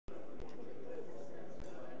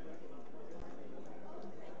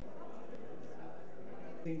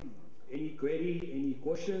anything, any query, any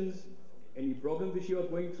questions, any problem which you are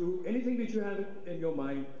going through, anything which you have in your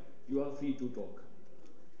mind, you are free to talk.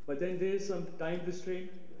 But then there is some time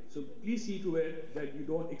restraint, so please see to it that you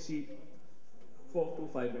don't exceed 4 to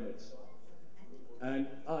 5 minutes. And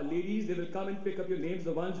ladies, they will come and pick up your names.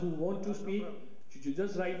 The ones who want to speak, you should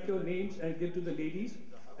just write your names and give to the ladies,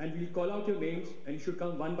 and we'll call out your names, and you should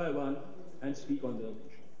come one by one and speak on the occasion.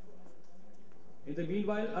 In the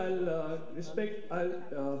meanwhile, I'll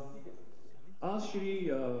ask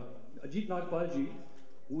Shri Ajit Nagpal ji,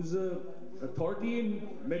 who's an authority in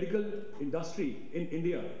medical industry in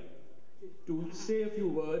India, to say a few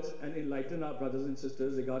words and enlighten our brothers and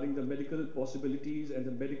sisters regarding the medical possibilities and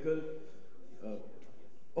the medical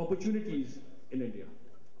opportunities in India.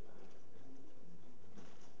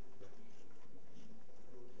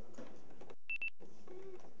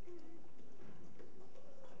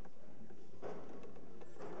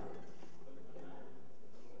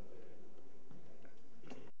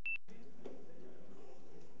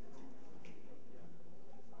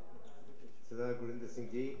 Sardar Gurinder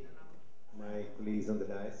Singh Ji, my colleagues on the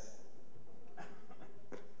dais,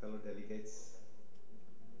 fellow delegates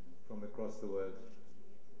from across the world.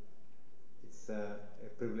 It's a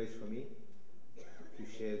privilege for me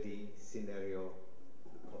to share the scenario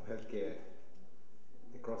of healthcare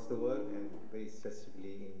across the world and very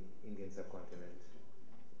specifically in Indian subcontinent.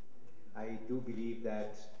 I do believe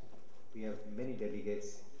that we have many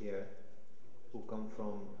delegates here who come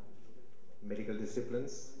from medical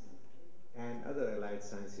disciplines and other allied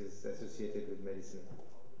sciences associated with medicine.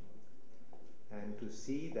 And to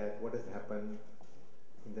see that what has happened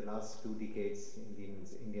in the last 2 decades in the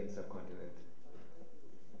Indian subcontinent.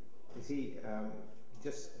 You see,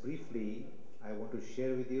 just briefly, I want to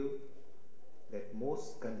share with you that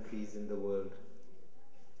most countries in the world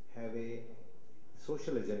have a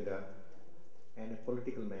social agenda and a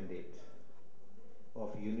political mandate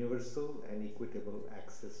of universal and equitable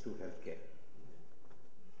access to healthcare.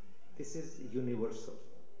 This is universal,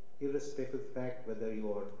 irrespective of the fact whether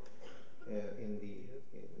you are in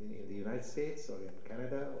the United States or in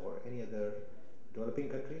Canada or any other developing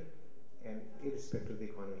country, and irrespective of the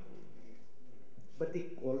economy. But the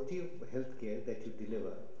quality of healthcare that you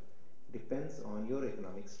deliver depends on your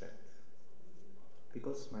economic strength,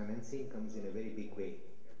 because financing comes in a very big way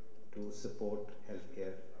to support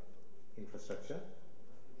healthcare infrastructure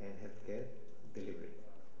and healthcare delivery.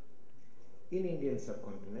 In Indian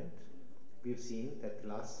subcontinent, we've seen that the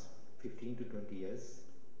last 15 to 20 years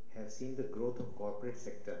have seen the growth of corporate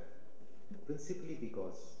sector, principally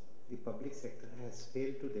because the public sector has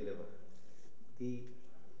failed to deliver the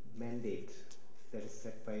mandate that is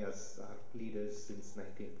set by us, our leaders, since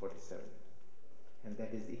 1947, and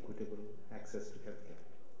that is equitable access to healthcare.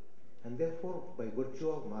 And therefore, by virtue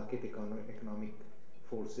of market economic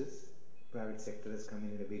forces, private sector has come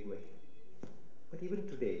in a big way. But even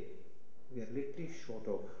today, we are literally short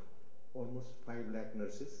of almost 5 lakh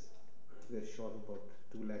nurses, we are short of about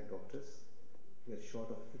 2 lakh doctors, we are short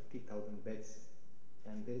of 50,000 beds,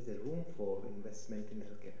 and there is a room for investment in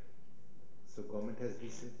healthcare. So government has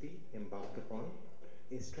recently embarked upon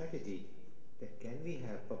a strategy that can we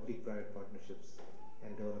have public-private partnerships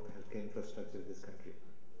and develop healthcare infrastructure in this country.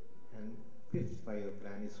 And 5th five-year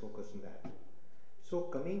plan is focused on that. So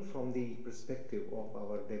coming from the perspective of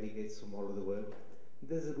our delegates from all over the world,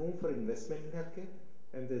 there's room for investment in healthcare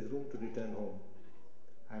and there's room to return home.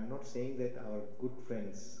 I'm not saying that our good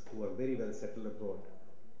friends who are very well settled abroad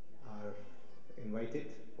are invited,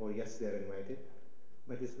 or yes, they are invited,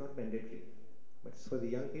 but it's not mandatory. But it's for the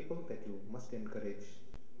young people that you must encourage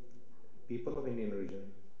people of Indian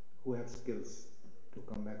origin who have skills to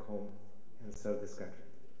come back home and serve this country.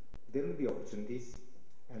 There will be opportunities,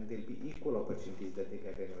 and there will be equal opportunities that they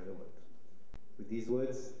get anywhere in the world. With these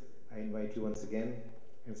words, I invite you once again,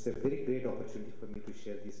 and it's a very great opportunity for me to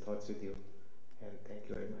share these thoughts with you, and thank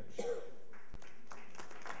you very much.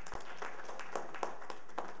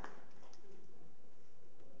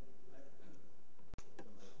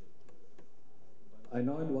 I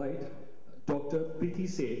now invite Dr.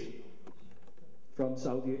 Presided from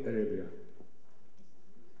Saudi Arabia.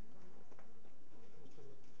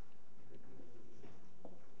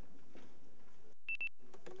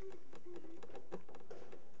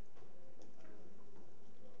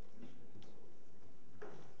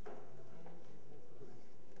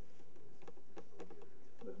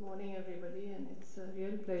 Good morning, everybody, and it's a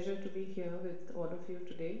real pleasure to be here with all of you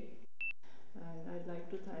today. And I'd like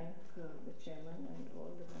to thank the chairman and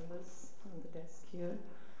all the members on the desk here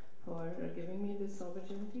for giving me this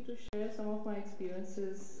opportunity to share some of my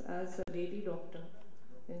experiences as a lady doctor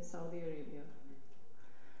in Saudi Arabia.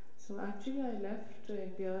 So So actually I left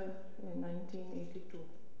India in 1982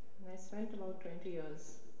 and I spent about 20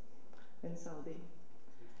 years in Saudi.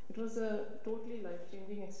 It was a totally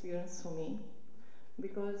life-changing experience for me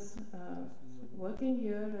because working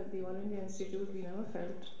here at the All India Institute, we never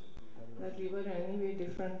felt that we were in any way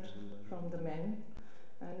different from the men,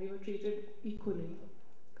 and we were treated equally,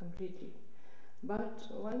 completely. But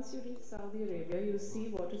once you reach Saudi Arabia, you see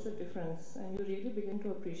what is the difference, and you really begin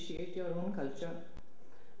to appreciate your own culture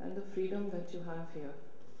and the freedom that you have here.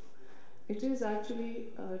 It is actually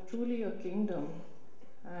truly a kingdom,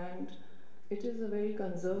 and it is a very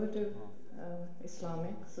conservative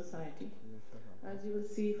Islamic society, as you will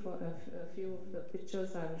see for a few of the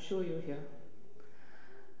pictures I will show you here.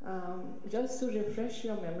 Just to refresh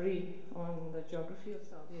your memory on the geography of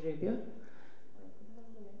Saudi Arabia.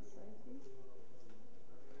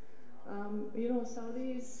 You know,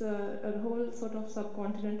 Saudi is a whole sort of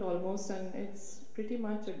subcontinent almost, and it's pretty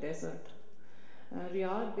much a desert.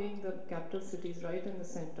 Riyadh being the capital city is right in the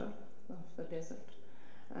center of the desert.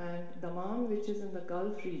 And Dammam, which is in the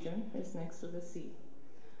Gulf region, is next to the sea.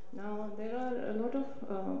 Now, there are a lot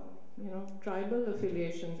of, tribal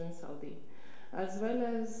affiliations in Saudi, as well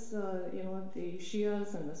as, the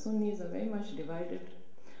Shias and the Sunnis are very much divided.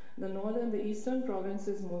 The northern, the eastern province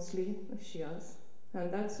is mostly Shias,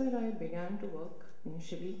 and that's where I began to work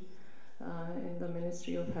initially in the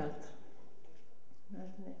Ministry of Health.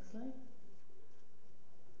 Next slide.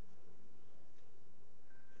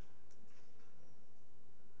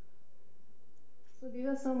 So these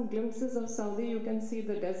are some glimpses of Saudi. You can see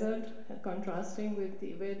the desert contrasting with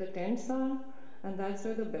where the tents are, and that's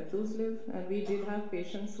where the Bedouins live. And we did have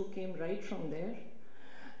patients who came right from there.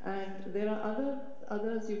 And there are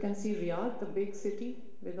others. You can see Riyadh, the big city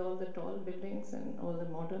with all the tall buildings and all the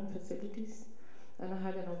modern facilities. And I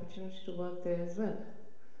had an opportunity to work there as well.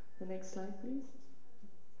 The next slide, please.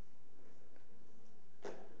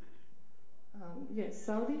 Yes,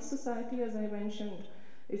 Saudi society, as I mentioned,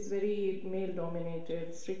 is very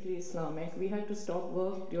male-dominated, strictly Islamic. We had to stop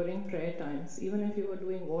work during prayer times. Even if you were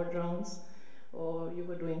doing ward rounds or you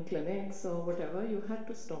were doing clinics or whatever, you had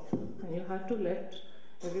to stop and you had to let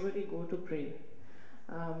everybody go to pray.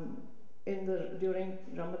 During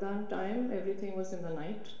Ramadan time, everything was in the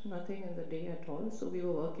night, nothing in the day at all. So we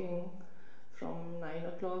were working from 9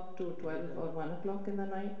 o'clock to 12 or 1 o'clock in the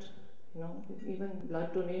night. Even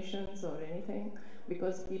blood donations or anything,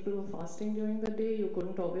 because people were fasting during the day. You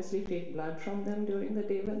couldn't obviously take blood from them during the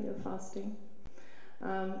day when they're fasting.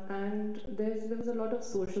 And there was a lot of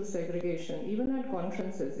social segregation, even at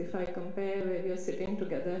conferences. If I compare where we are sitting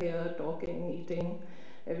together here, talking, eating,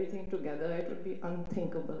 everything together, it would be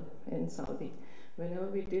unthinkable in Saudi. Whenever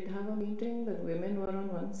we did have a meeting, the women were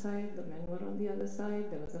on one side, the men were on the other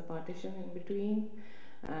side, there was a partition in between.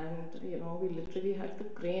 And we literally had to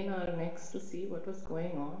crane our necks to see what was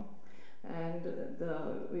going on, and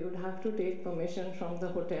we would have to take permission from the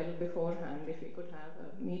hotel beforehand if we could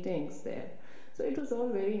have meetings there. So it was all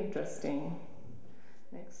very interesting.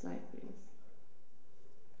 Next slide, please.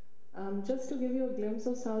 Just to give you a glimpse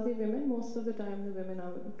of Saudi women, most of the time the women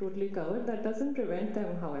are totally covered. That doesn't prevent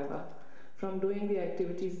them, however, from doing the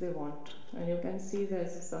activities they want. And you can see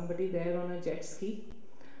there's somebody there on a jet ski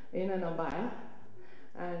in an abaya.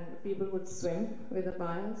 And people would swim with the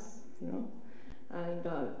abayas, and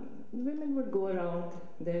women would go around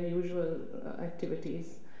their usual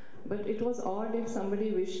activities. But it was odd if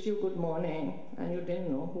somebody wished you good morning and you didn't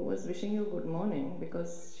know who was wishing you good morning,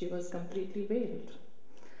 because she was completely veiled.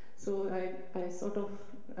 So I sort of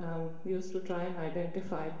used to try and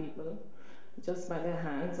identify people just by their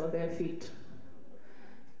hands or their feet.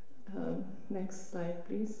 Next slide,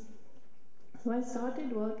 please. So I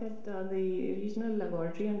started work at the Regional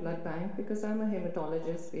Laboratory and Blood Bank because I'm a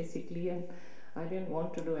hematologist basically, and I didn't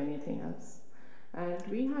want to do anything else. And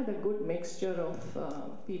we had a good mixture of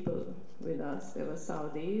people with us. There were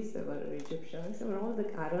Saudis, there were Egyptians, there were all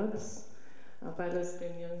the Arabs,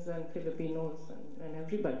 Palestinians and Filipinos and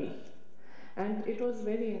everybody. And it was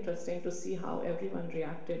very interesting to see how everyone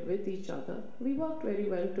reacted with each other. We worked very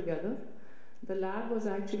well together. The lab was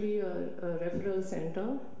actually a referral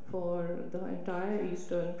center for the entire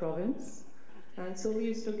eastern province. And so we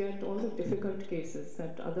used to get all the difficult cases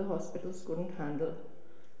that other hospitals couldn't handle.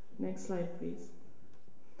 Next slide, please.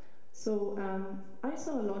 So I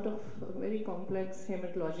saw a lot of very complex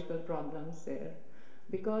hematological problems there.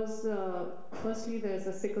 Because firstly, there's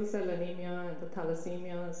the sickle cell anemia and the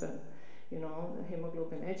thalassemias and the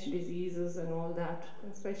hemoglobin H diseases and all that,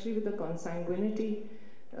 especially with the consanguinity.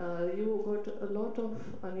 You got a lot of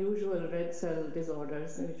unusual red cell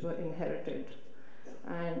disorders which were inherited.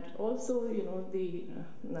 And also, you know, the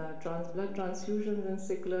blood transfusions in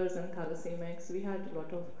sicklers and thalassemics, we had a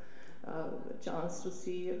lot of chance to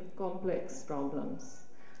see complex problems.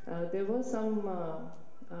 There were some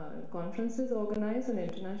conferences organized, an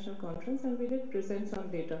international conference, and we did present some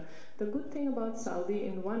data. The good thing about Saudi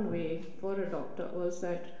in one way for a doctor was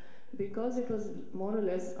that because it was more or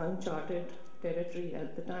less uncharted territory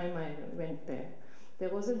at the time I went there, there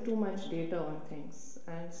wasn't too much data on things.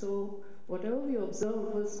 And so whatever we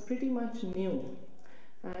observed was pretty much new.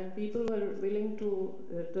 And people were willing to,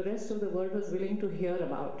 the rest of the world was willing to hear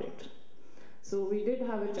about it. So we did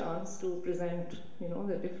have a chance to present, you know,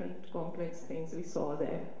 the different complex things we saw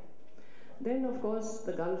there. Then, of course,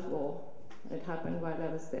 the Gulf War, it happened while I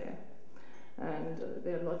was there. And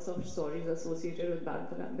there are lots of stories associated with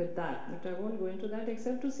that, but I won't go into that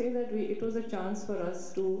except to say that it was a chance for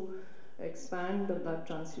us to expand the blood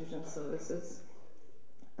transfusion services.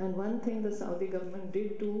 And one thing the Saudi government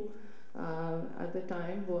did do at the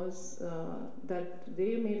time was that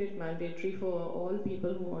they made it mandatory for all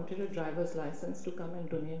people who wanted a driver's license to come and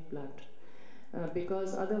donate blood.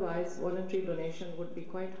 Because otherwise voluntary donation would be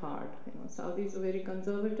quite hard. You know, Saudis are very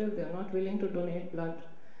conservative, they're not willing to donate blood.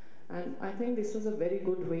 And I think this was a very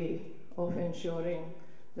good way of ensuring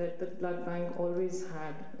that the blood bank always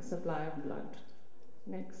had a supply of blood.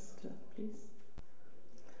 Next, please.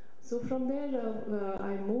 So from there,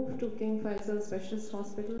 I moved to King Faisal Specialist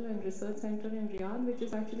Hospital and Research Center in Riyadh, which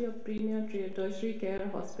is actually a premier tertiary care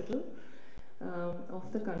hospital of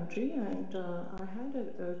the country. And I had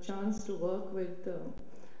a chance to work with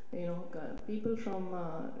you know, people from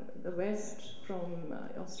the West, from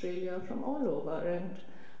Australia, from all over. And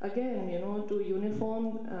again, you know,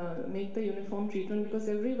 to make the uniform treatment, because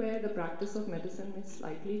everywhere the practice of medicine is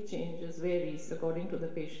slightly changes, varies according to the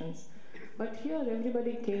patients. But here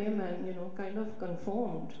everybody came and, you know, kind of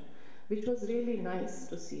conformed, which was really nice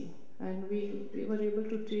to see. And we were able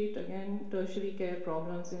to treat, again, tertiary care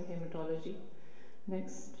problems in hematology.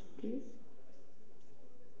 Next, please.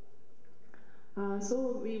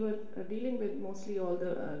 So we were dealing with mostly all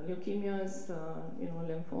the leukemias, you know,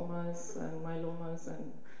 lymphomas and myelomas,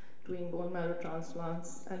 and doing bone marrow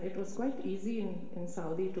transplants. And it was quite easy in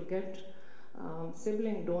Saudi to get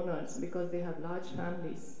sibling donors because they have large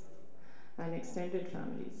families and extended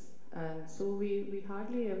families. And so we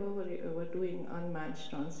hardly ever were doing unmatched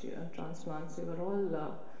transplants. They were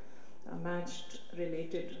all matched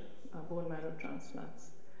related bone marrow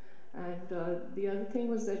transplants. And the other thing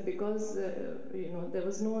was that because you know, there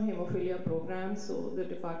was no hemophilia program, so the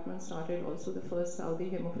department started also the first Saudi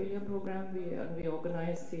hemophilia program. We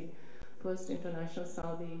organized the first International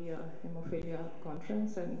Saudi Hemophilia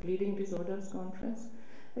Conference and Bleeding Disorders Conference.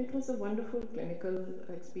 It was a wonderful clinical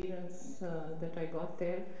experience that I got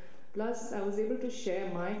there. Plus, I was able to share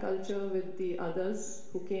my culture with the others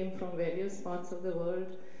who came from various parts of the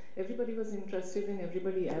world. Everybody was interested in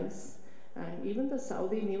everybody else. And even the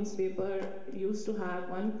Saudi newspaper used to have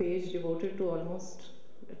one page devoted to almost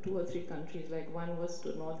 2 or 3 countries. Like one was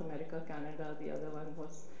to North America, Canada, the other one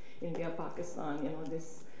was India, Pakistan, you know,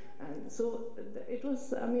 this. And so it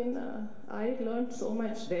was, I mean, I learned so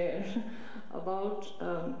much there about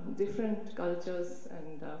different cultures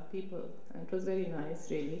and people. And it was very nice,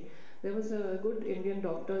 really. There was a good Indian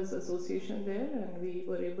Doctors Association there, and we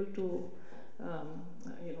were able to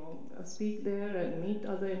you know, speak there and meet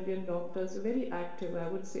other Indian doctors. Very active, I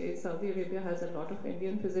would say. Saudi Arabia has a lot of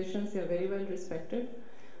Indian physicians. They are very well respected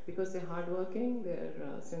because they're hardworking, they're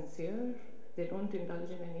sincere, they don't indulge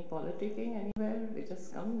in any politicking anywhere. They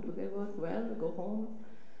just come, do their work well, go home,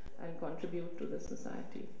 and contribute to the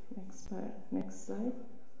society. Next slide.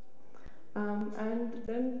 And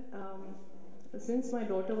then, since my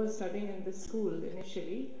daughter was studying in this school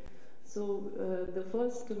initially, so the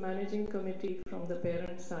first managing committee from the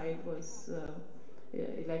parent side was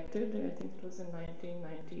elected. I think it was in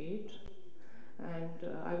 1998,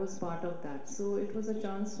 and I was part of that. So it was a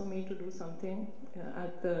chance for me to do something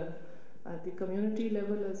at the community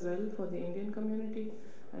level as well for the Indian community.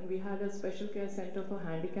 And we had a special care center for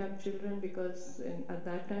handicapped children because at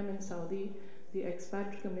that time in Saudi, the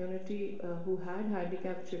expat community who had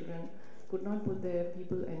handicapped children could not put their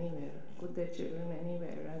people anywhere, put their children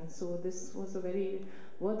anywhere. And so this was a very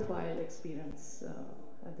worthwhile experience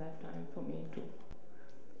at that time for me too.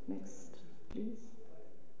 Next, please.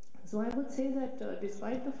 So I would say that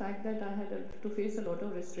despite the fact that I had to face a lot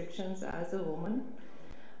of restrictions as a woman,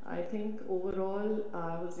 I think overall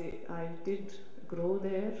I did grow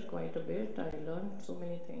there quite a bit. I learned so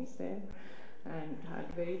many things there and had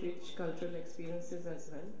very rich cultural experiences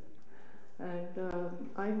as well.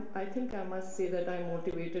 And I think I must say that I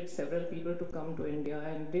motivated several people to come to India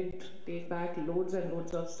and did take back loads and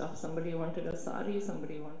loads of stuff. Somebody wanted a sari,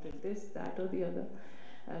 somebody wanted this, that or the other.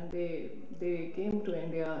 And they came to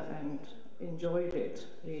India and enjoyed it,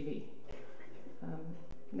 really.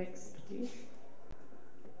 Next, please.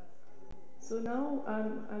 So now,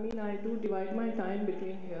 I mean, I do divide my time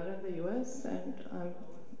between here and the US, and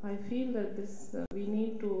I feel that we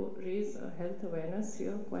need to raise health awareness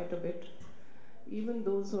here quite a bit. Even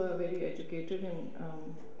those who are very educated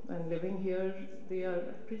and living here, they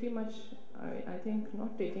are pretty much, I think,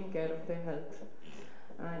 not taking care of their health.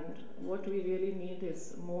 And what we really need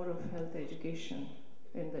is more of health education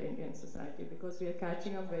in the Indian society, because we are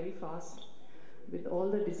catching up very fast with all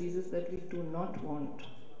the diseases that we do not want.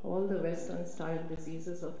 All the Western style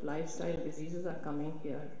diseases of lifestyle diseases are coming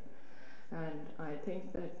here. And I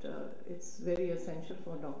think that it's very essential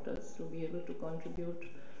for doctors to be able to contribute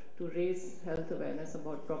to raise health awareness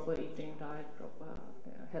about proper eating, diet, proper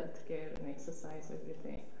health care and exercise,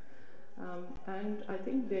 everything. And I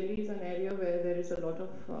think Delhi is an area where there is a lot of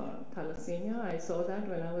thalassemia. I saw that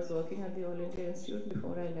when I was working at the All India Institute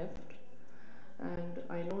before I left. And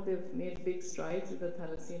I know they've made big strides with the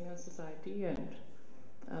Thalassemia Society and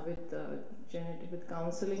with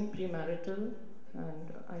counseling, premarital,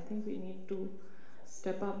 and I think we need to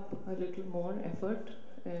step up a little more effort,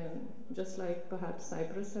 just like perhaps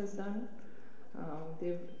Cyprus has done.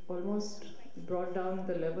 They've almost brought down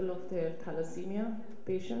the level of their thalassemia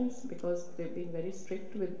patients because they've been very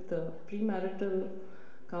strict with the premarital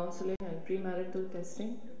counseling and premarital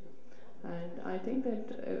testing. And I think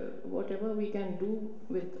that whatever we can do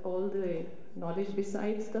with all the knowledge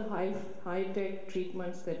besides the high-tech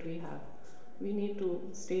treatments that we have, we need to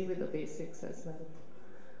stay with the basics as well.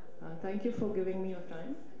 Thank you for giving me your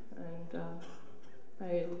time, and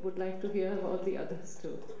I would like to hear about the others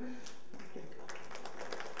too. Thank you.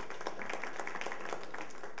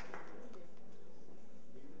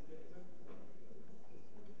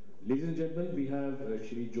 Ladies and gentlemen, we have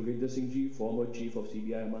Shri Joginder Singh Ji, former Chief of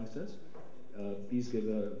CBI amongst us. Please give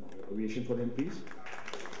an ovation for him, please.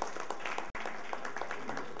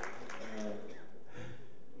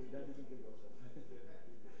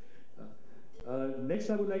 Next,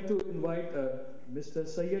 I would like to invite Mr.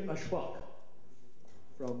 Syed Ashfaq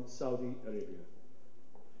from Saudi Arabia.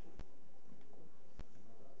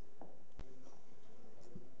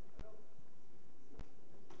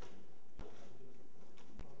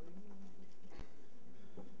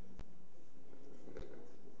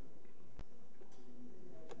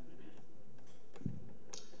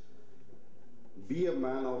 Be a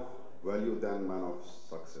man of value than man of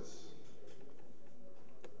success.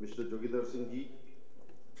 Mr. Joginder Singh Ji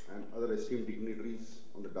and other esteemed dignitaries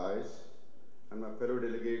on the dais and my fellow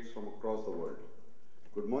delegates from across the world.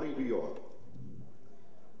 Good morning to you all.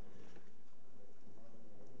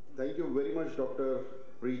 Thank you very much, Dr.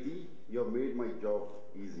 Preeti. You have made my job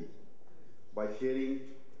easy by sharing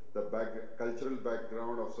the cultural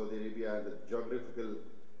background of Saudi Arabia and the geographical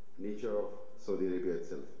nature of Saudi Arabia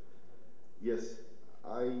itself. Yes,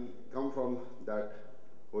 I come from that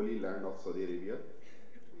holy land of Saudi Arabia,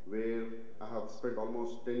 where I have spent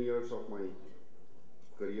almost 10 years of my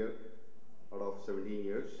career out of 17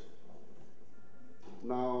 years.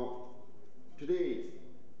 Now, today,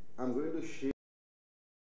 I'm going to share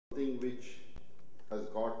something which has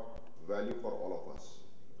got value for all of us.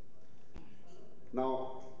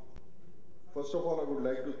 Now, first of all, I would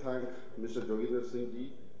like to thank Mr. Joginder Singh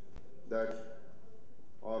Ji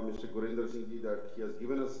or Mr. Gurinder Singh Ji that he has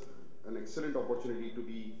given us an excellent opportunity to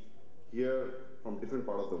be here from different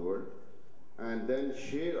parts of the world and then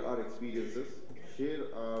share our experiences, share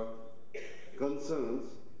our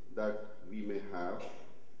concerns that we may have,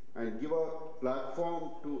 and give a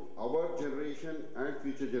platform to our generation and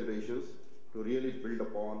future generations to really build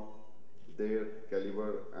upon their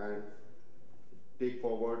caliber and take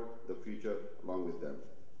forward the future along with them.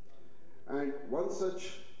 And one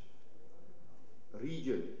such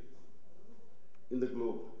region in the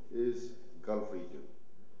globe is Gulf region.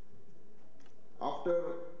 After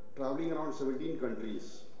traveling around 17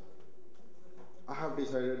 countries, I have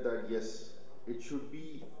decided that yes, it should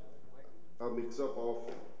be a mix-up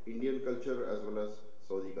of Indian culture as well as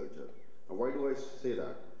Saudi culture. And why do I say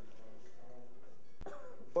that?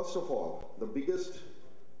 First of all, the biggest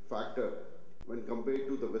factor when compared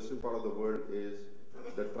to the western part of the world is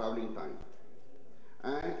the traveling time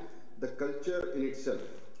and the culture in itself,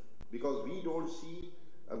 because we don't see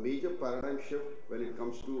a major paradigm shift when it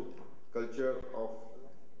comes to culture of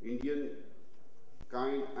Indian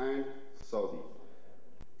kind and Saudi.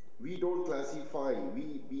 We don't classify,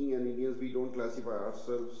 we being an Indians, we don't classify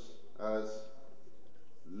ourselves as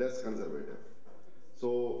less conservative.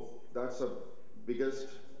 So that's the biggest,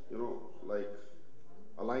 like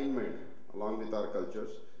alignment along with our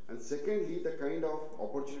cultures. And secondly, the kind of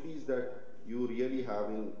opportunities that you really have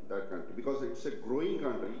in that country, because it's a growing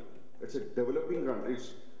country, it's a developing country,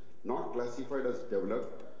 it's not classified as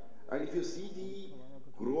developed. And if you see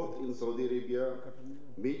the growth in Saudi Arabia,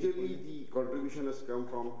 majorly the contribution has come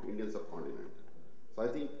from Indian subcontinent. So I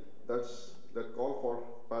think that's that call for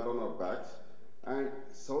pat on our backs. And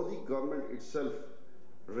Saudi government itself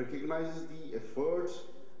recognizes the efforts,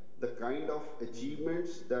 the kind of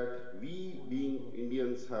achievements that we being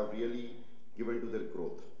Indians have really given to their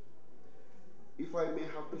growth. If I may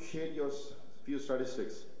have to share your few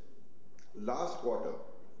statistics, last quarter,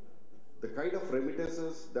 the kind of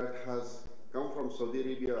remittances that has come from Saudi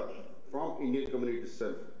Arabia from Indian community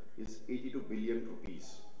itself is 82 billion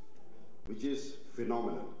rupees, which is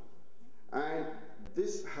phenomenal. And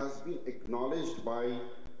this has been acknowledged by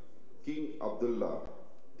King Abdullah,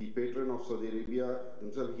 the patron of Saudi Arabia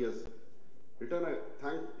himself. He has written a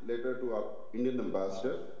thank letter to our Indian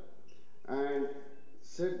ambassador and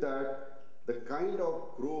said that the kind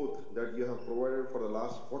of growth that you have provided for the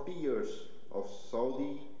last 40 years of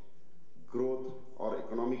Saudi growth or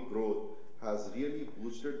economic growth has really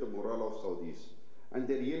boosted the morale of Saudis. And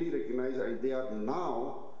they really recognize, and they are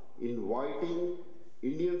now inviting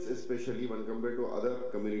Indians, especially when compared to other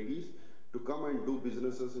communities, to come and do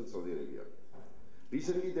businesses in Saudi Arabia.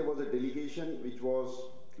 Recently, there was a delegation which was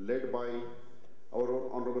led by our own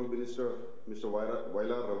Honorable Minister, Mr.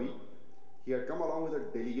 Wailar Ravi. He had come along with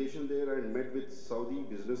a delegation there and met with Saudi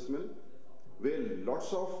businessmen, where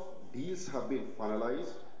lots of deals have been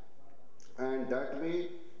finalized, and that way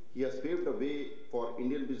he has paved the way for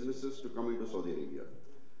Indian businesses to come into Saudi Arabia.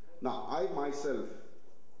 Now, I myself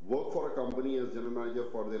work for a company as general manager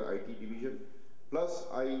for their IT division, plus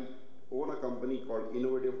I own a company called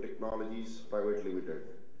Innovative Technologies Private Limited.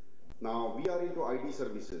 Now, we are into IT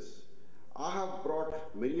services. I have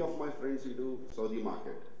brought many of my friends into Saudi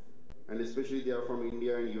market, and especially they are from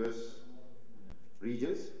India and US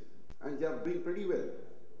regions, and they are doing pretty well.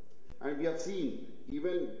 And we have seen,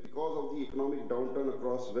 even because of the economic downturn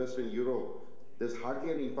across West and Europe, there's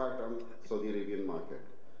hardly an impact on Saudi Arabian market.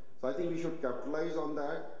 So I think we should capitalize on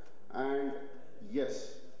that. And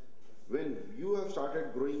yes, when you have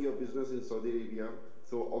started growing your business in Saudi Arabia,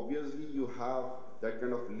 so obviously you have that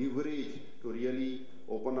kind of leverage to really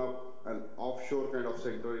open up an offshore kind of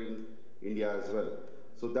sector in India as well.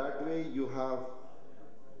 So that way you have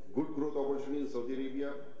good growth opportunity in Saudi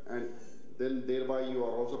Arabia, and then thereby you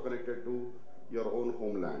are also connected to your own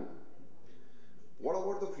homeland. What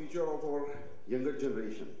about the future of our younger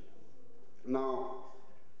generation? Now,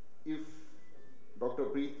 if Dr.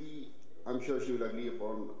 Preeti, I'm sure she will agree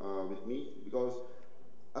upon with me, because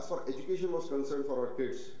as far education was concerned for our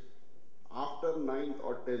kids, after 9th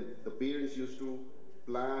or 10th, the parents used to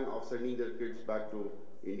plan of sending their kids back to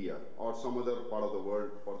India or some other part of the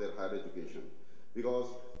world for their higher education, because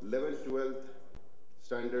 11th, 12th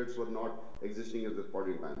standards were not existing at that point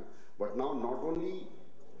in time. But now not only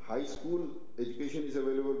high school education is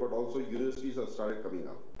available, but also universities have started coming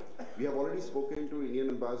up. We have already spoken to Indian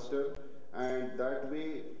ambassador, and that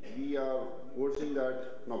way we are forcing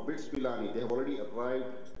that now BITS Pilani, they have already arrived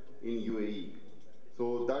in UAE.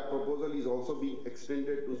 So that proposal is also being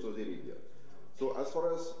extended to Saudi Arabia. So as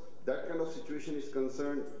far as that kind of situation is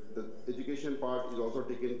concerned, the education part is also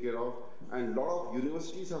taken care of, and a lot of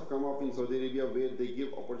universities have come up in Saudi Arabia where they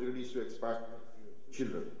give opportunities to expat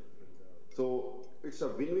children. So it's a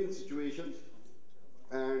win-win situation.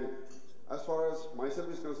 And as far as myself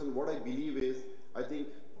is concerned, what I believe is, I think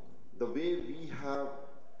the way we have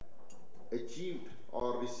achieved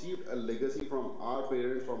or received a legacy from our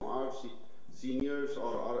parents, from our seniors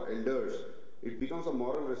or our elders, it becomes a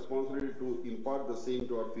moral responsibility to impart the same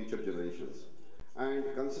to our future generations. And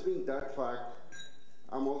considering that fact,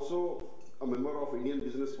 I'm also a member of Indian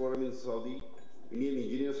Business Forum in Saudi, Indian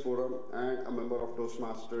Engineers Forum, and a member of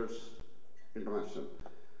Toastmasters International.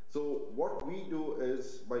 So what we do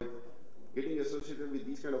is, by getting associated with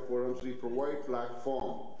these kind of forums, we provide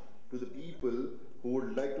platform to the people who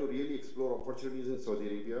would like to really explore opportunities in Saudi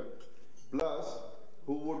Arabia, plus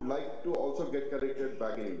who would like to also get connected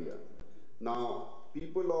back in India. Now,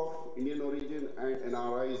 people of Indian origin and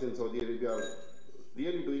NRIs in Saudi Arabia are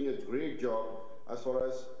really doing a great job as far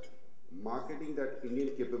as marketing that Indian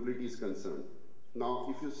capability is concerned. Now,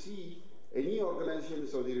 if you see any organization in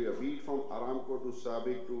Saudi Arabia, be it from Aramco to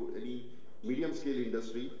SABIC to any medium-scale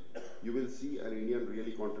industry, you will see an Indian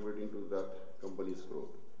really contributing to that company's growth.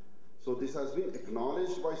 So this has been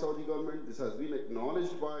acknowledged by Saudi government, this has been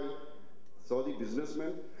acknowledged by Saudi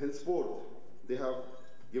businessmen, henceforth, they have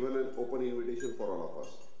given an open invitation for all of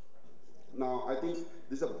us. Now, I think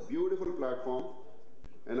this is a beautiful platform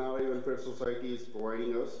NRI Welfare Society is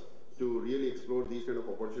providing us to really explore these kind of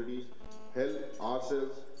opportunities, help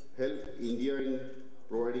ourselves, help India in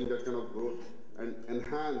providing that kind of growth, and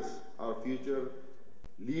enhance our future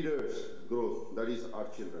leaders' growth, that is our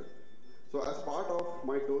children. So as part of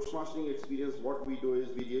my Toastmastering experience, what we do is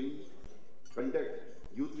we really conduct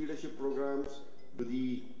youth leadership programs to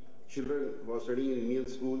the children who are studying in Indian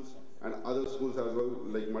schools and other schools as well,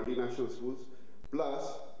 like multinational schools,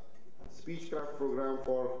 plus speechcraft program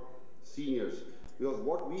for seniors. Because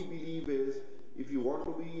what we believe is, if you want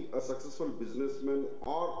to be a successful businessman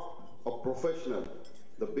or a professional,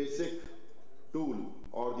 the basic tool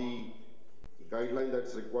or the guideline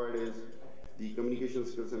that's required is the communication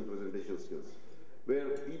skills and presentation skills, where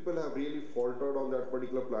people have really faltered on that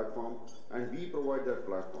particular platform, and we provide that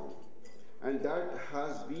platform. And that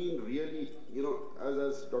has been really,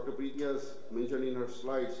 as Dr. Preeti has mentioned in her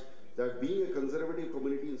slides, that being a conservative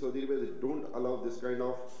community in Saudi Arabia, they don't allow this kind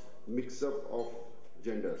of mix-up of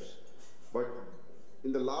genders. But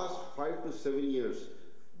in the last 5 to 7 years,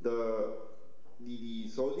 the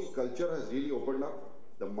Saudi culture has really opened up.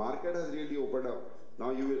 The market has really opened up. Now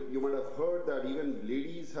you might have heard that even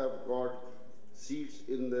ladies have got seats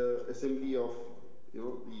in the assembly of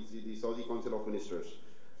the Saudi Council of Ministers.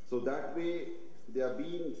 So that way they are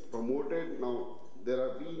being promoted. Now there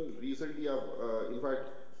have been recently, in fact,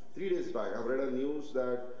 3 days back, I've read a news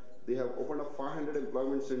that they have opened up 500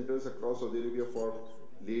 employment centers across Saudi Arabia for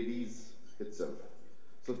ladies itself.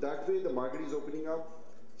 So that way the market is opening up.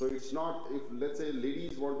 So it's not, if let's say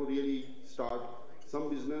ladies want to really start some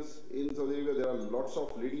business in Saudi Arabia, there are lots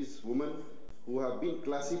of ladies, women who have been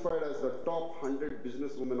classified as the top 100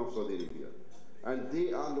 businesswomen of Saudi Arabia. And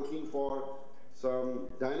they are looking for some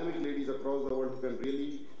dynamic ladies across the world who can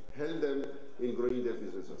really help them in growing their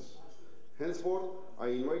businesses. Henceforth, I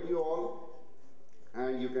invite you all,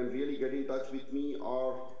 and you can really get in touch with me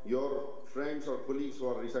or your friends or colleagues who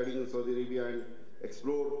are residing in Saudi Arabia and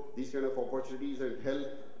explore these kind of opportunities and help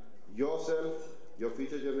yourself, your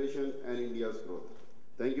future generation, and India's growth.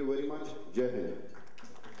 Thank you very much. Jai Hind.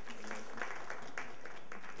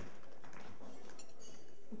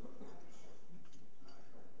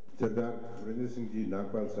 Sardar Virendra Singh Ji,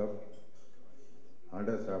 Nagpal Sahab,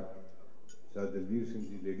 Handa Sahab, Sardar Dalbir Singh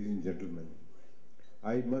Ji, ladies and gentlemen.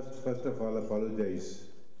 I must first of all apologize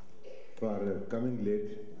for coming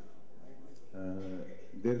late.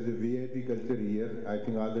 There is a VIP culture here. I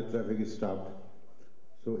think all the traffic is stopped.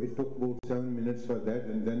 So it took about 7 minutes for that,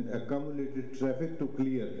 and then accumulated traffic to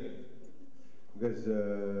clear. Because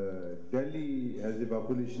Delhi has a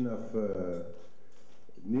population of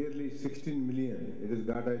nearly 16 million. It has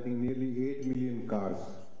got, I think, nearly 8 million cars.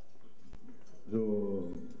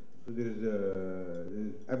 So there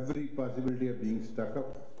is every possibility of being stuck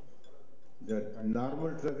up. The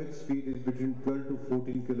normal traffic speed is between 12 to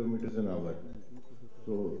 14 kilometers an hour.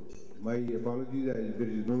 So my apologies, there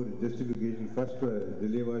is no justification. First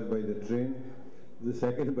delay was by the train, the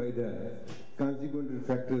second by the consequent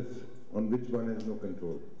factors on which one has no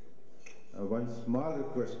control. One small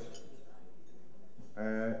request.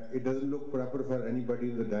 It doesn't look proper for anybody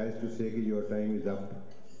in the dais to say that your time is up.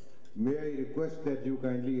 May I request that you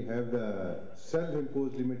kindly have the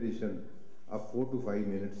self-imposed limitation of 4 to 5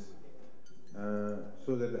 minutes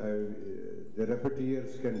so that the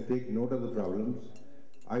repetitors can take note of the problems.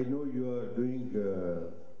 I know you are doing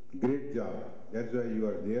a great job. That's why you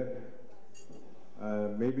are there.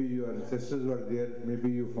 Maybe your ancestors were there. Maybe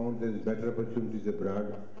you found there's better opportunities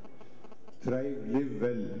abroad. Thrive, live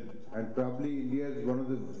well. And probably India is one of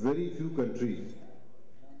the very few countries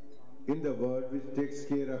in the world which takes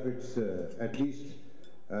care of its, at least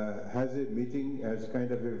has a meeting as kind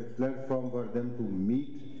of a platform for them to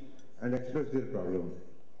meet and express their problem.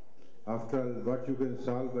 After all, what you can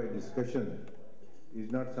solve by discussion is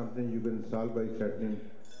not something you can solve by threatening.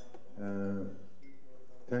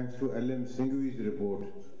 Thanks to L.M. Singhvi's report,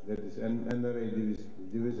 that this NRI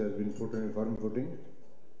Divis has been put on a firm footing.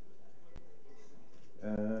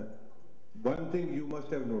 One thing you must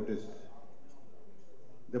have noticed,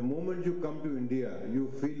 the moment you come to India, you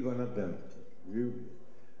feel one of them.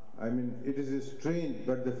 I mean, it is strange,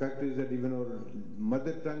 but the fact is that even our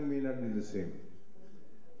mother tongue may not be the same.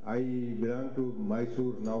 I belong to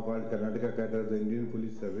Mysore, now called Karnataka cadre of the Indian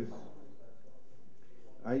Police Service.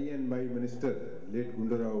 I and my minister, late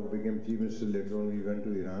Gundarao, became Chief Minister later on. We went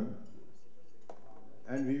to Iran.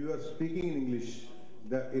 And we were speaking in English.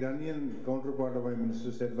 The Iranian counterpart of my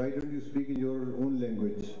minister said, "Why don't you speak in your own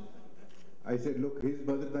language?" I said, look, his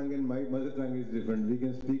mother tongue and my mother tongue is different. We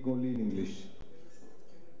can speak only in English.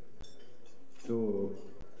 So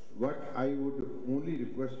what I would only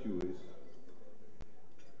request you is,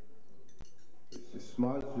 it's a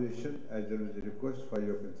small suggestion as there is a request for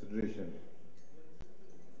your consideration.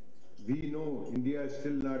 We know India is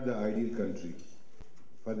still not the ideal country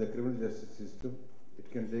for the criminal justice system.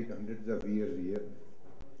 It can take hundreds of years here.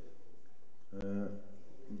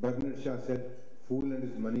 Bernard Shaw said, fool and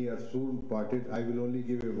his money are soon parted. I will only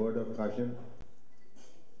give a word of caution.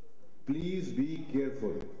 Please be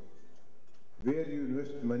careful where you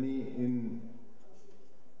invest money in,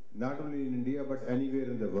 not only in India but anywhere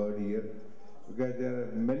in the world here, because there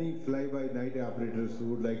are many fly-by-night operators who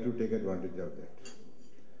would like to take advantage of that.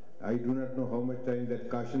 I do not know how much time that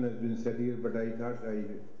caution has been said here, but I thought I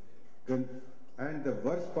can. And the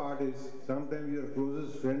worst part is, sometimes your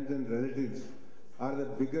closest friends and relatives are the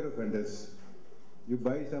bigger offenders. You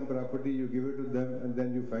buy some property, you give it to them, and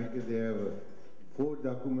then you find that they have 4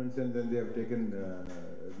 documents and then they have taken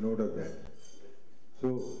note of that.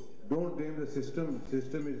 So don't blame the system. The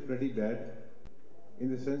system is pretty bad in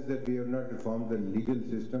the sense that we have not reformed the legal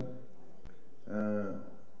system.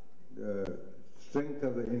 The strength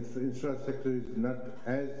of the infrastructure is not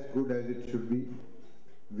as good as it should be.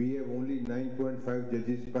 We have only 9.5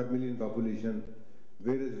 judges per million population,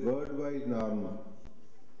 whereas worldwide norm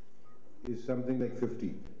is something like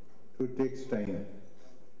 50. So it takes time.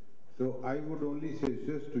 So I would only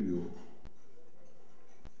suggest to you,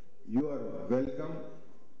 you are welcome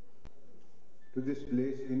to this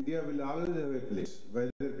place. India will always have a place.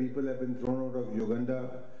 Whether people have been thrown out of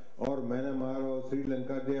Uganda or Myanmar or Sri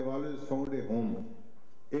Lanka, they have always found a home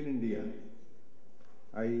in India.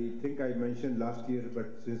 I think I mentioned last year,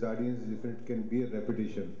 but since audience is different, it can be a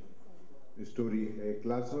repetition. A story. A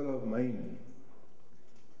classmate of mine,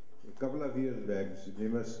 a couple of years back, his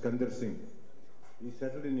name was Skandar Singh. He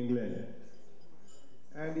settled in England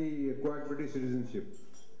and he acquired British citizenship.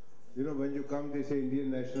 You know, when you come, they say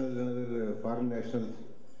Indian nationals and other foreign nationals.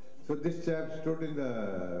 So this chap stood in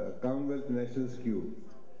the Commonwealth Nationals queue.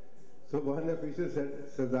 So one officer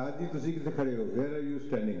said, Sardar ji, tusi kithe khade ho? Where are you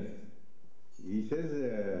standing? He says,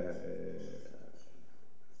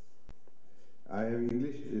 I have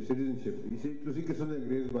English citizenship. He says, tusi kisne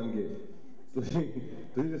Angrez ban gaye?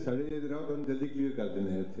 Tusi sade jade raho, to jaldi clear kar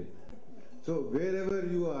dene hain. So wherever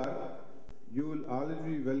you are, you will always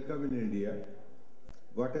be welcome in India,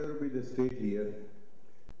 whatever be the state here.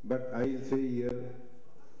 But I will say here,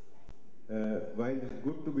 while it's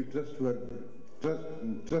good to be trustful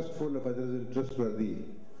of others and trustworthy,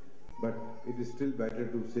 but it is still better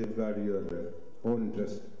to safeguard your own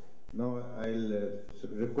interest. Now I'll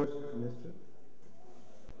request Mr.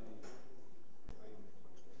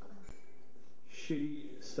 Shri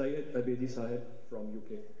Syed Abedi Sahib from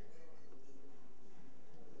UK.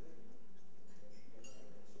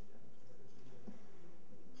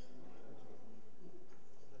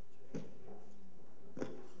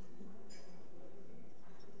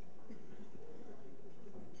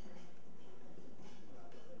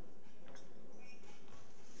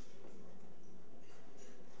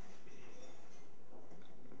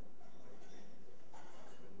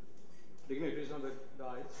 Dignitaries on the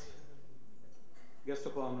dais, guests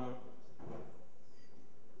of honor,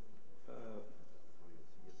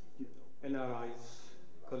 NRIs,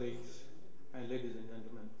 colleagues, and ladies and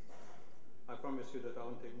gentlemen. I promise you that I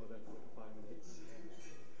won't take more than 5 minutes.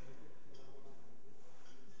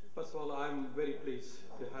 First of all, I'm very pleased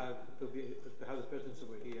to have the presence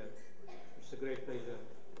over here. It's a great pleasure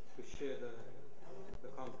to share the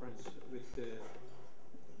conference with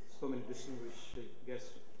so many distinguished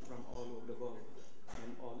guests from all over the world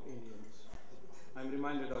and all Indians. I'm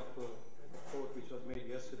reminded of a quote which was made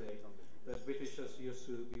yesterday, that Britishers used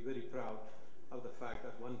to be very proud of the fact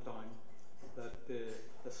at one time that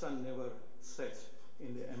the sun never sets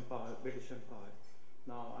in the empire, British Empire.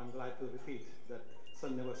 Now I'm glad to repeat that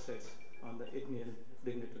sun never sets on the Indian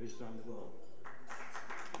dignitaries around the world.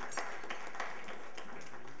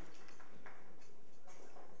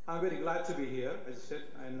 I'm very glad to be here, as I said,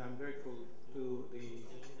 and I'm grateful to the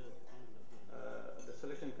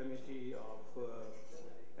selection committee of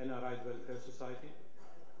NRI Welfare Society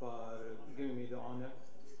for giving me the honor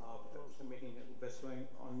of making bestowing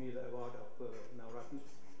on me the award of Navratna.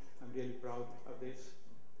 I'm really proud of this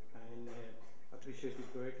and appreciate it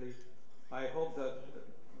greatly. I hope that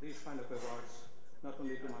these kind of awards, not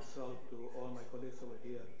only to myself, to all my colleagues over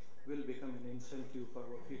here, will become an incentive for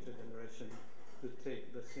our future generation to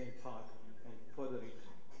take the same path and further it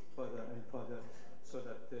further and further, so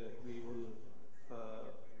that we will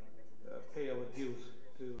pay our dues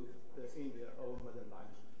to India, our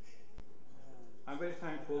motherland. very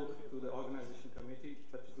thankful to the organization committee,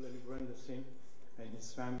 particularly Brenda Singh and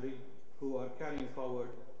his family, who are carrying forward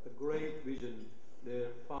the great vision their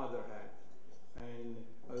father had. And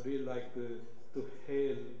I would really like to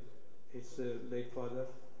hail his late father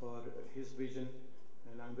for his vision,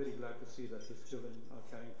 and I'm very glad to see that his children are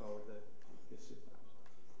carrying forward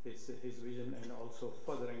his vision and also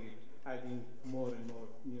furthering it, adding more and more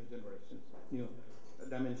new generations, new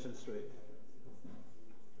dimensions to it.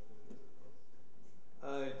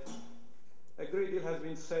 A great deal has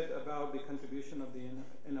been said about the contribution of the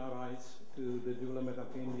NRIs to the development of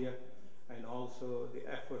India, and also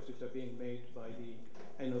the efforts which are being made by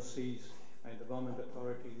the NOCs and the government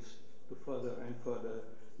authorities to further and further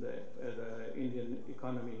the Indian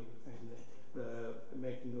economy and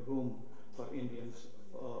making room for Indians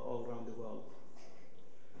all around the world.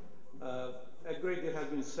 A great deal has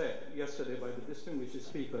been said yesterday by the distinguished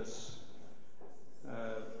speakers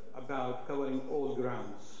about covering all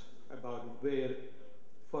grounds, about where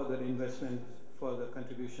further investment, further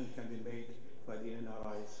contribution can be made by the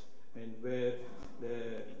NRIs, and where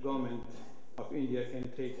the government of India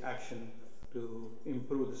can take action to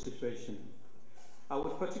improve the situation. I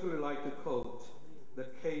would particularly like to quote the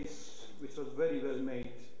case which was very well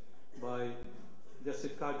made by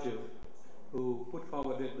Justice Katju, who put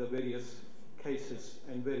forward the various cases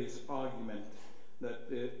and various arguments that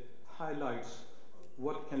highlights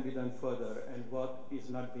what can be done further and what is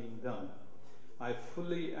not being done. I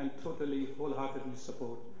fully and totally, wholeheartedly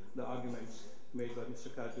support the arguments made by Mr.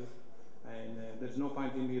 Katju, and there's no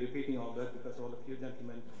point in me repeating all that because all of you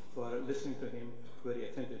gentlemen were listening to him very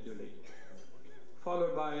attentively.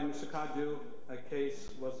 Followed by Mr. Katju, a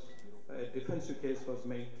defensive case was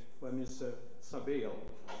made by Mr. Sibal,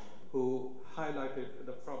 who highlighted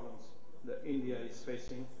the problems that India is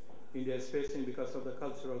facing. India is facing because of the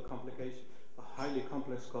cultural complication, a highly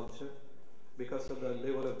complex culture, because of the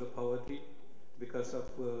level of the poverty, because of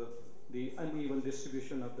the uneven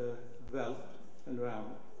distribution of the wealth and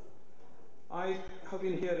around. I have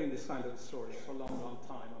been hearing this kind of stories for a long, long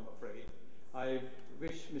time, I'm afraid. I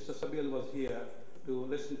wish Mr. Sibal was here to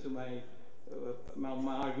listen to my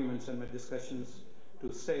arguments and my discussions,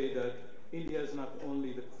 to say that India is not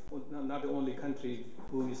the only country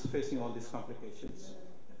who is facing all these complications.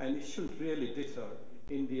 And it shouldn't really deter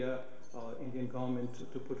India or Indian government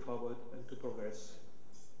to put forward and to progress.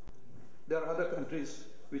 There are other countries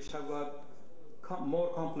which have got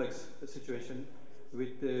more complex situation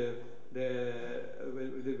with their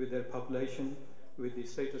population, with the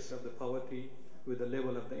status of the poverty, with the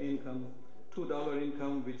level of the income. $2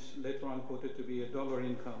 income, which later on quoted to be $1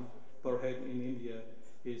 income per head in India,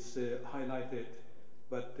 is highlighted,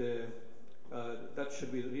 but that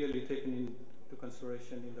should be really taken into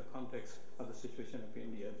consideration in the context of the situation of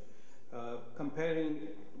India. Comparing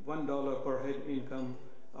 $1 per head income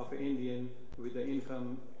of an Indian with the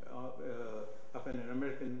income of an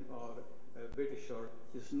American or a Britisher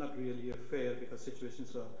is not really fair, because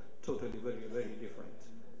situations are totally very, very different.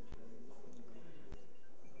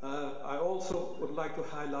 I also would like to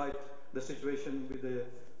highlight the situation with the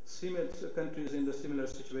similar countries in the similar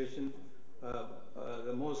situation. The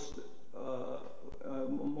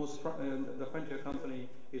the frontier company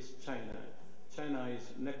is China. China is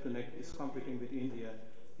neck to neck, is competing with India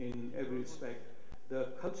in every respect. The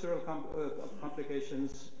cultural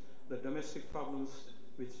complications, the domestic problems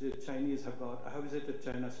which the Chinese have got. I have visited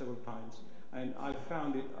China several times, and I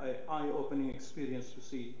found it an eye-opening experience to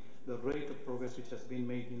see the rate of progress which has been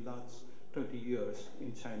made in the last 20 years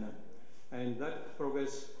in China. And that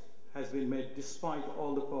progress has been made despite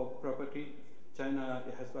all the property. China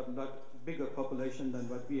has got a lot bigger population than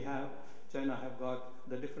what we have. China have got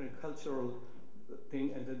the different cultural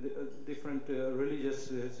thing and the different religious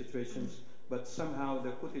situations, but somehow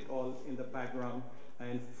they put it all in the background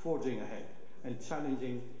and forging ahead and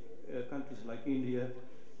challenging countries like India.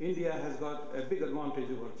 India has got a big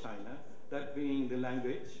advantage over China, that being the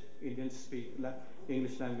language. Indians speak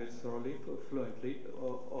English language thoroughly, fluently,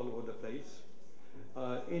 all over the place.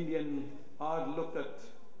 Indian are looked at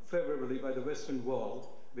favorably by the Western world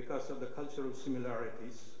because of the cultural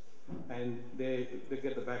similarities, and they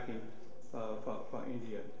get the backing for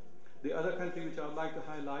India. The other country which I would like to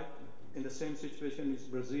highlight in the same situation is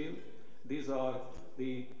Brazil. These are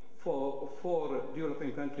the four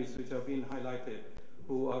developing countries which have been highlighted,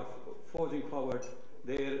 who are forging forward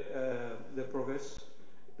their progress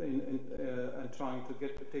and trying to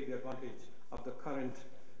take the advantage of the current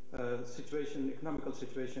economical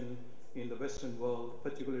situation in the Western world,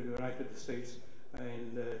 particularly the United States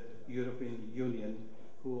and the European Union,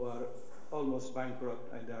 who are almost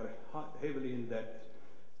bankrupt and they are heavily in debt.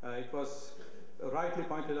 It was rightly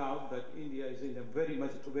pointed out that India is in a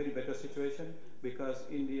very better situation because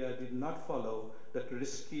India did not follow the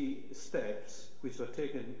risky steps which were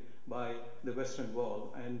taken by the Western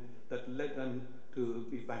world and that led them to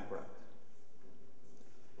be bankrupt.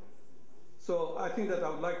 So I think that I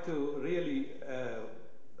would like to really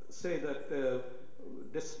say that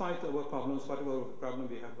despite our problems, whatever problem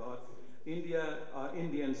we have got,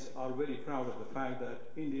 Indians are very proud of the fact that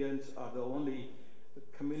Indians are the only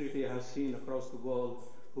community I have seen across the world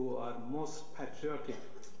who are most patriotic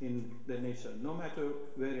in the nation. No matter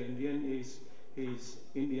where an Indian is, he's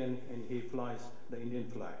Indian and he flies the Indian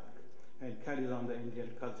flag and carries on the Indian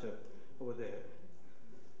culture over there.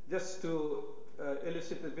 Just to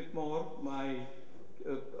elicit a bit more my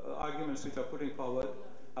arguments which I'm putting forward,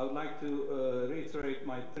 I would like to reiterate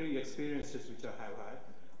my 3 experiences which I have had.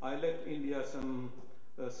 I left India some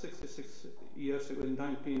 66 years ago in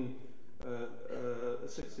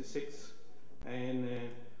 1966, and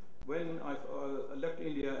when I left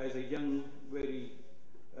India as a young, very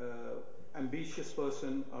ambitious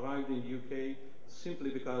person, arrived in UK simply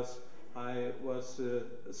because I was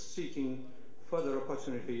seeking further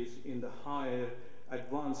opportunities in the higher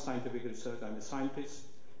advanced scientific research. I'm a scientist,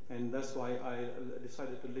 and that's why I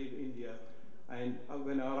decided to leave India. And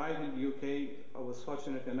when I arrived in the UK, I was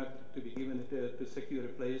fortunate enough to be given to secure a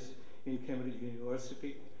place in Cambridge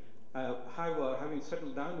University. However, having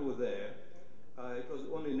settled down over there, it was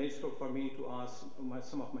only natural for me to ask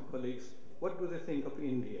some of my colleagues, what do they think of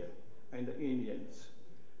India and the Indians?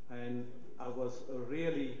 And I was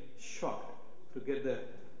really shocked to get the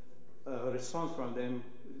response from them.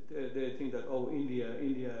 They think that, oh, India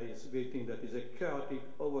is, we think that is a chaotic,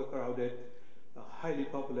 overcrowded, highly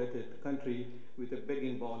populated country with a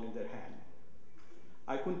begging ball in their hand.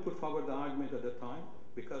 I couldn't put forward the argument at the time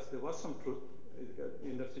because there was some truth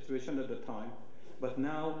in the situation at the time. But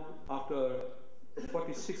now, after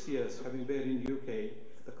 46 years having been in UK,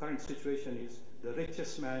 the current situation is the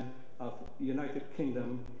richest man of United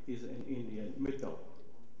Kingdom is an Indian, Mittal.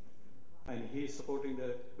 And he's supporting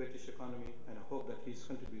the British economy, and I hope that he's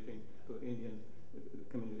contributing to the Indian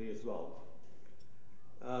community as well.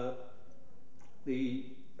 The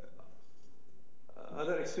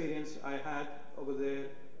other experience I had over there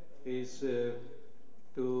is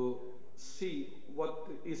to see what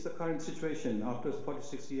is the current situation after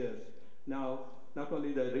 46 years. Now, not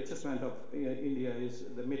only the richest man of India is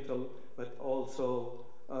the Mittal, but also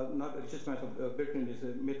not the richest man of Britain is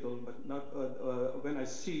the Mittal, but not when I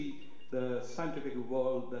see the scientific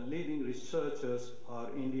world, the leading researchers are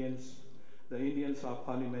Indians. The Indians are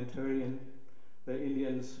parliamentarian. The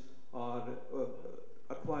Indians are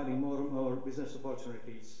acquiring more and more business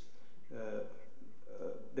opportunities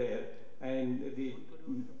there. And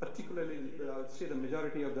particularly, I would say the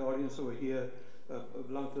majority of the audience over here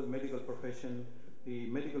belong to the medical profession. The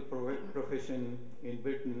medical profession in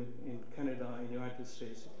Britain, in Canada, in the United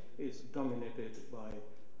States is dominated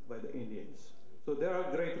by the Indians. So there are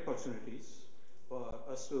great opportunities for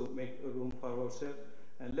us to make room for ourselves.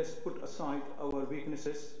 And let's put aside our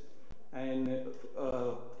weaknesses, and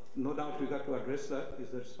no doubt we got to address that.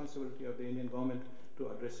 It's the responsibility of the Indian government to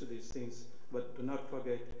address these things, but do not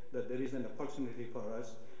forget that there is an opportunity for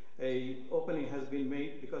us. An opening has been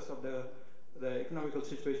made because of the economical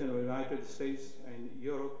situation of the United States and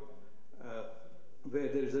Europe, where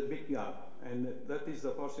there is a big gap, and that is the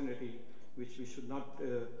opportunity which we should not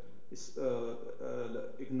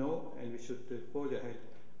ignore, and we should forge ahead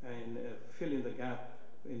and fill in the gap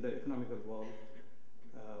in the economical world,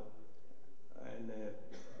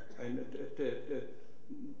 and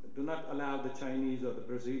do not allow the Chinese or the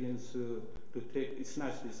Brazilians to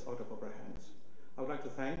snatch this out of our hands. I would like to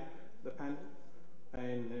thank the panel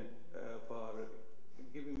and for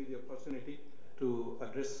giving me the opportunity to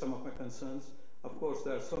address some of my concerns. Of course,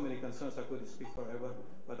 there are so many concerns I could speak forever,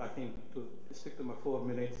 but I think to stick to my 4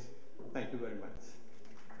 minutes. Thank you very much.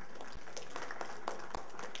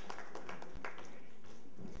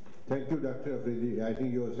 Thank you, Dr. Afridi. I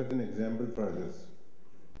think you are such an example for others.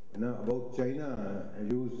 Now, about China,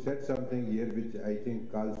 you said something here which I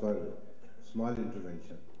think calls for small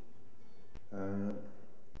intervention.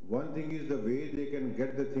 One thing is the way they can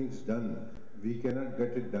get the things done. We cannot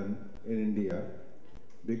get it done in India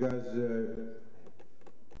because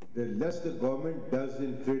the less the government does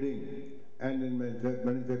in trading and in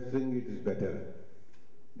manufacturing, it is better.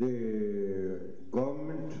 The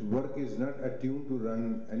government work is not attuned to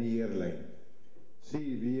run any airline.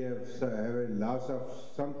 See, we have a loss of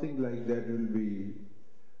something like that will be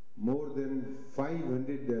more than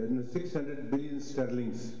 600 billion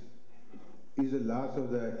sterlings is the loss of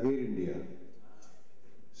the Air India.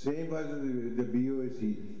 Same was the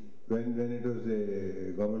BOAC. when it was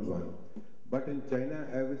a government one. But in China,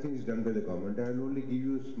 everything is done by the government. I will only give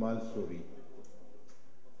you a small story.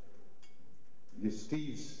 The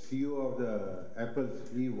Steve, CEO of the Apple,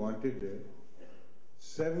 he wanted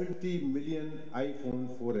 70 million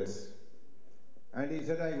iPhone 4S. And he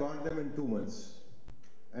said, I want them in 2 months.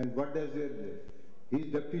 And what does his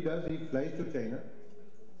deputy does? He flies to China.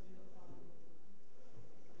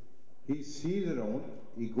 He sees around,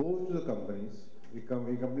 he goes to the companies. The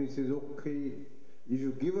company says, okay, if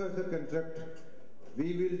you give us the contract,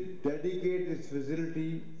 we will dedicate this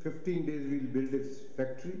facility, 15 days we'll build its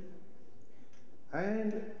factory.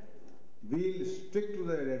 And we'll stick to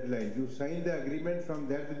the deadline. You sign the agreement, from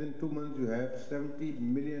that within 2 months you have 70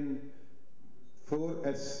 million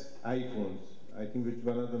 4S iPhones. I think which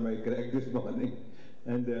one of them I cracked this morning.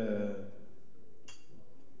 And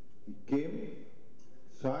he came,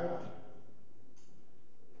 saw it.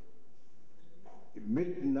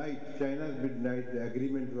 Midnight, China's midnight, the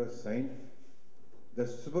agreement was signed. The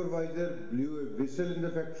supervisor blew a whistle in the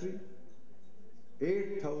factory.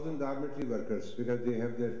 8,000 dormitory workers, because they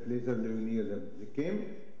have their place of living near them. They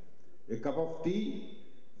came, a cup of tea,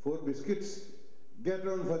 4 biscuits, get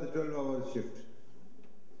on for the 12-hour shift.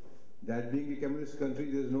 That being a communist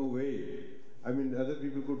country, there is no way. I mean, other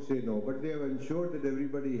people could say no, but they have ensured that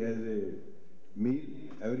everybody has a meal,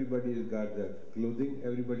 everybody has got the clothing,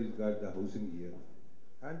 everybody's got the housing here.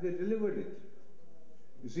 And they delivered it.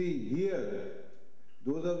 You see, here,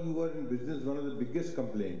 those of you who are in business, one of the biggest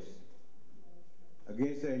complaints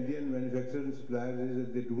against the Indian manufacturers and suppliers is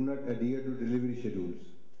that they do not adhere to delivery schedules.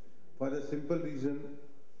 For the simple reason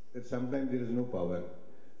that sometimes there is no power.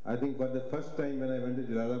 I think for the first time when I went to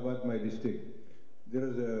Jalalabad, my district, there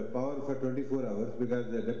was a power for 24 hours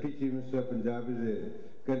because the Deputy Chief Minister of Punjab is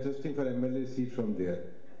contesting for MLA seat from there.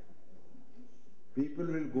 People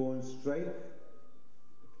will go on strike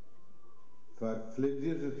for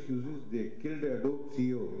flimsiest excuses. They killed Adobe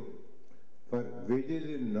CEO for wages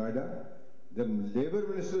in Noida. The Labour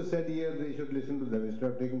Minister said here they should listen to them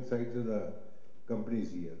instead of taking sides of the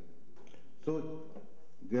companies here. So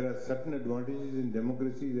there are certain advantages in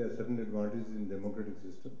democracy, there are certain advantages in democratic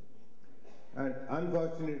system. And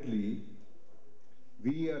unfortunately,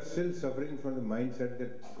 we are still suffering from the mindset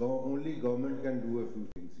that only government can do a few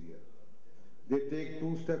things here. They take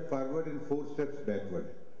 2 steps forward and 4 steps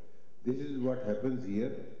backward. This is what happens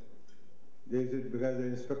here. Because the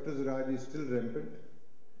inspector's raj is still rampant.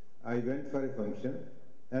 I went for a function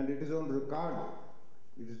and it is on record.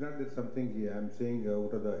 It is not that something here I am saying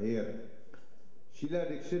out of the air. Sheila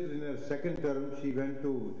Dixit, in her second term, she went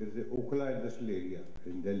to the Okhla industrial area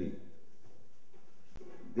in Delhi.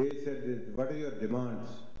 They said, what are your demands?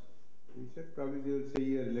 He said, probably they will say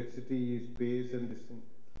here electricity, space and this thing.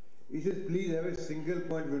 He says, please have a single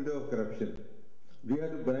point window of corruption. We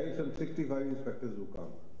have to bribe some 65 inspectors who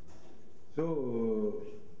come. So,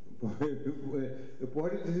 what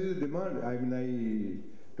is this is a demand? I mean,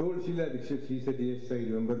 I told Sheila Dixit, she said, yes, I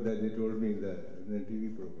remember that they told me in the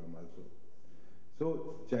TV program also.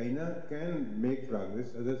 So, China can make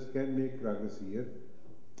progress, others can make progress here,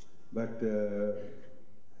 but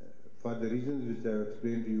for the reasons which I have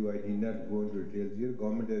explained to you, I need not go into details here.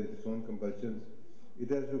 Government has its own compulsions. It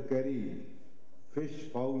has to carry fish,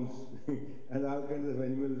 fowls, and all kinds of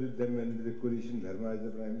animals with them, and the coalition dharma, as the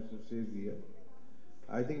Prime Minister says here.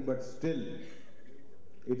 I think, but still,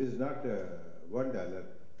 it is not $1.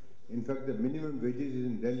 In fact, the minimum wages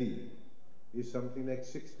in Delhi is something like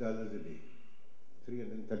 $6 a day,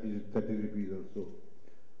 330 rupees or so.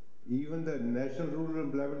 Even the National Rural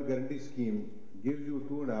Employment Guarantee Scheme gives you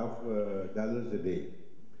 $2.5 a day.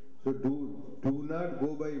 So do not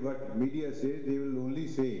go by what media says. They will only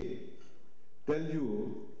tell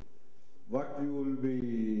you what will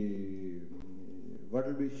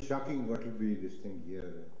be shocking, what will be this thing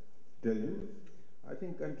here. Tell you, I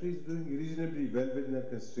think country is doing reasonably well within the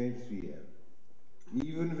constraints we have.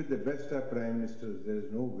 Even with the best of prime ministers, there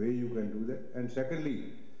is no way you can do that. And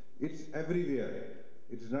secondly, it's everywhere.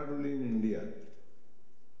 It's not only in India.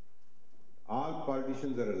 All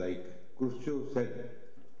politicians are alike. Khrushchev said,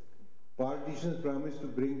 politicians promise to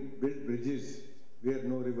build bridges where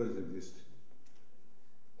no rivers exist.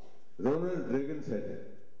 Ronald Reagan said,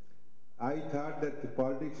 I thought that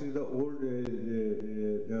politics is the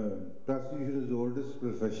prostitution is the oldest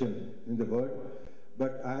profession in the world,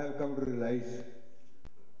 but I have come to realize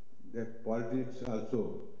that politics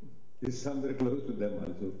also is somewhere close to them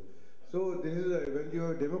also. So this is when you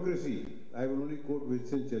have democracy, I will only quote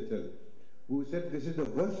Winston Churchill, who said this is the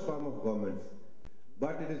worst form of government,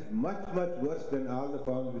 but it is much, much worse than all the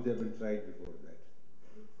forms which have been tried before that.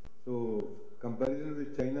 So comparison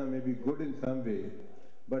with China may be good in some way,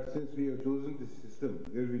 But since we have chosen this system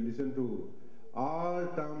where we listen to all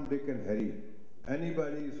Tom, Dick and Harry,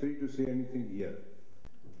 anybody is free to say anything here,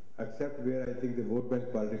 except where I think the vote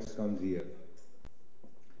bank politics comes here.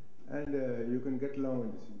 And you can get along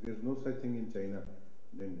with this. There's no such thing in China.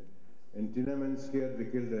 Then in Tiananmen Square, they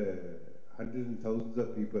killed hundreds and thousands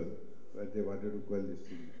of people when they wanted to quell this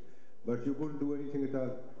thing. But you couldn't do anything at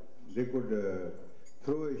all. They could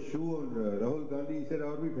throw a shoe on Rahul Gandhi. He said,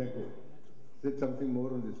 "Aur bhi phenko." Said something more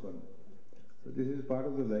on this one. So this is part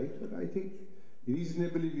of the life. But I think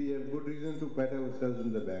reasonably we have good reason to pat ourselves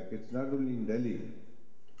on the back. It's not only in Delhi.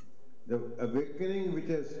 The awakening which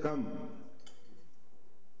has come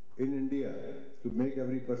in India to make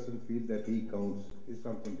every person feel that he counts is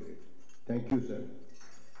something great. Thank you, sir.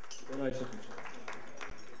 Very nice, sir.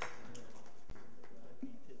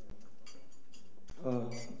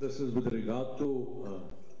 This is with regard to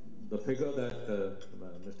the figure that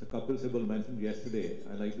Mr. Kapil Sibal mentioned yesterday.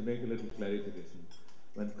 I'd like to make a little clarification.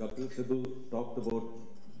 When Kapil Sibal talked about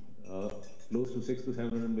close to 600 to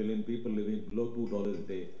 700 million people living below $2 a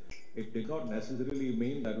day, it did not necessarily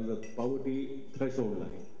mean that was a poverty threshold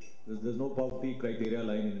line. There's no poverty criteria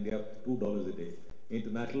line in India of $2 a day.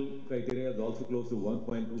 International criteria is also close to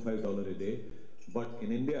 $1.25 a day, but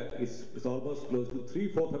in India it's almost close to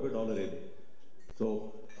 $0.75 of a dollar a day.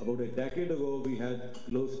 So about a decade ago, we had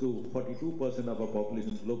close to 42% of our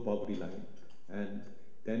population below poverty line, and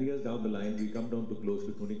 10 years down the line, we come down to close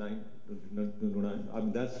to 29. I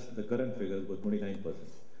mean, that's the current figure, about 29%.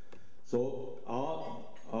 So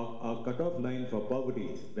our cutoff line for poverty,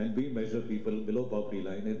 when we measure people below poverty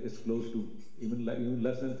line, is close to even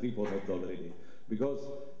less than $0.75 of a dollar a day, because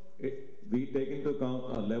we take into account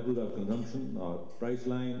our level of consumption, our price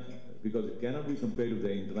line, because it cannot be compared with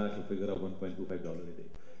the international figure of $1.25 a day.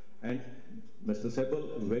 And Mr.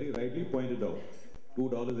 Sibal very rightly pointed out,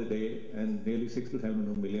 $2 a day and nearly 600 to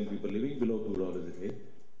 700 million people living below $2 a day.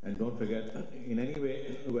 And don't forget, in any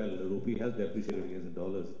way, well, the rupee has depreciated against the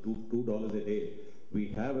dollars. $2 a day, we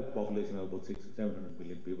have a population of about 600 to 700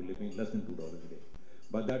 million people living less than $2 a day.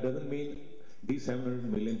 But that doesn't mean these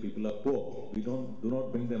 700 million people are poor. We do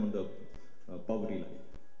not bring them on the poverty line.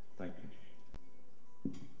 Thank you.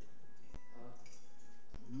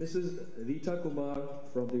 Mrs. Rita Kumar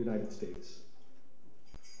from the United States.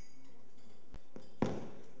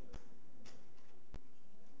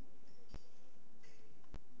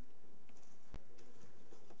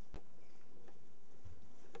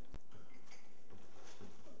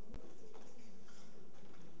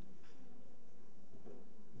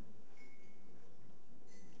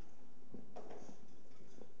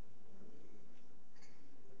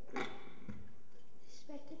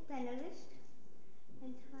 Respected panelists,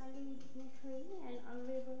 entirely Shri and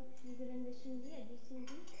Honorable Shri and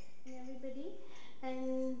everybody.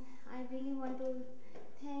 And I really want to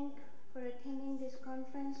thank for attending this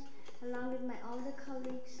conference along with my all the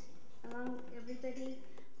colleagues, along everybody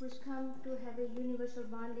who's come to have a universal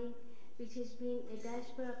bonding, which has been a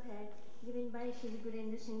diaspora pact given by Shri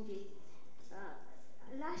Gurendra Singh Ji.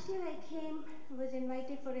 Last year I was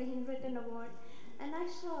invited for a Hinwritten Award, and I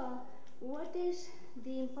saw what is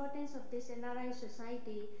the importance of this NRI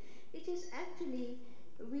society, which is actually,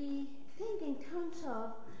 we think in terms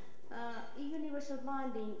of universal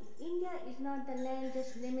bonding. India is not the land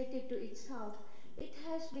just limited to itself. It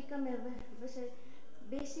has become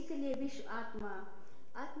basically a Vish Atma.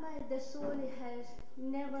 Atma is the soul, it has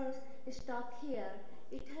never stopped here.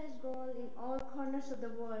 It has gone in all corners of the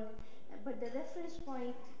world, but the reference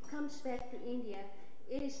point comes back to India,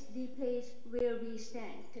 is the place where we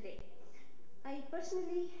stand today. I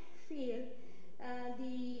personally feel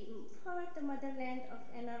for the motherland of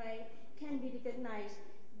NRI can be recognized,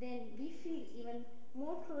 then we feel even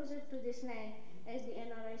more closer to this land as the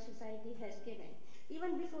NRI society has given.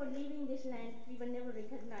 Even before leaving this land, we were never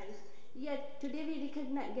recognized. Yet today we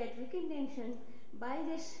get recognition by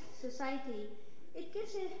this society. It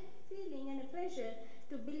gives a feeling and a pleasure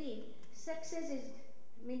to believe success is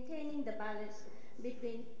maintaining the balance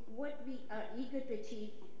between what we are eager to achieve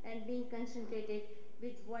and being concentrated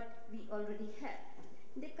with what we already have.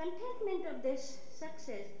 The contentment of this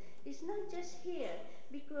success is not just here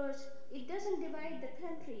because it doesn't divide the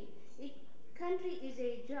country. Country is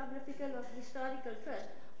a geographical or historical trust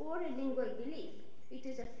or a lingual belief. It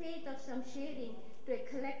is a faith of some sharing to a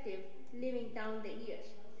collective living down the years.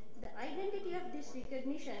 The identity of this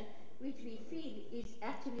recognition, which we feel, is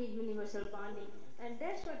actually universal bonding. And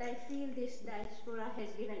that's what I feel this diaspora has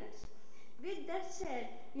given us. With that said,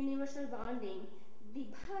 universal bonding, the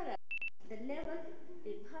Bharat, the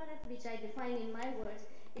Bharat which I define in my words,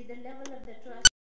 is the level of the trust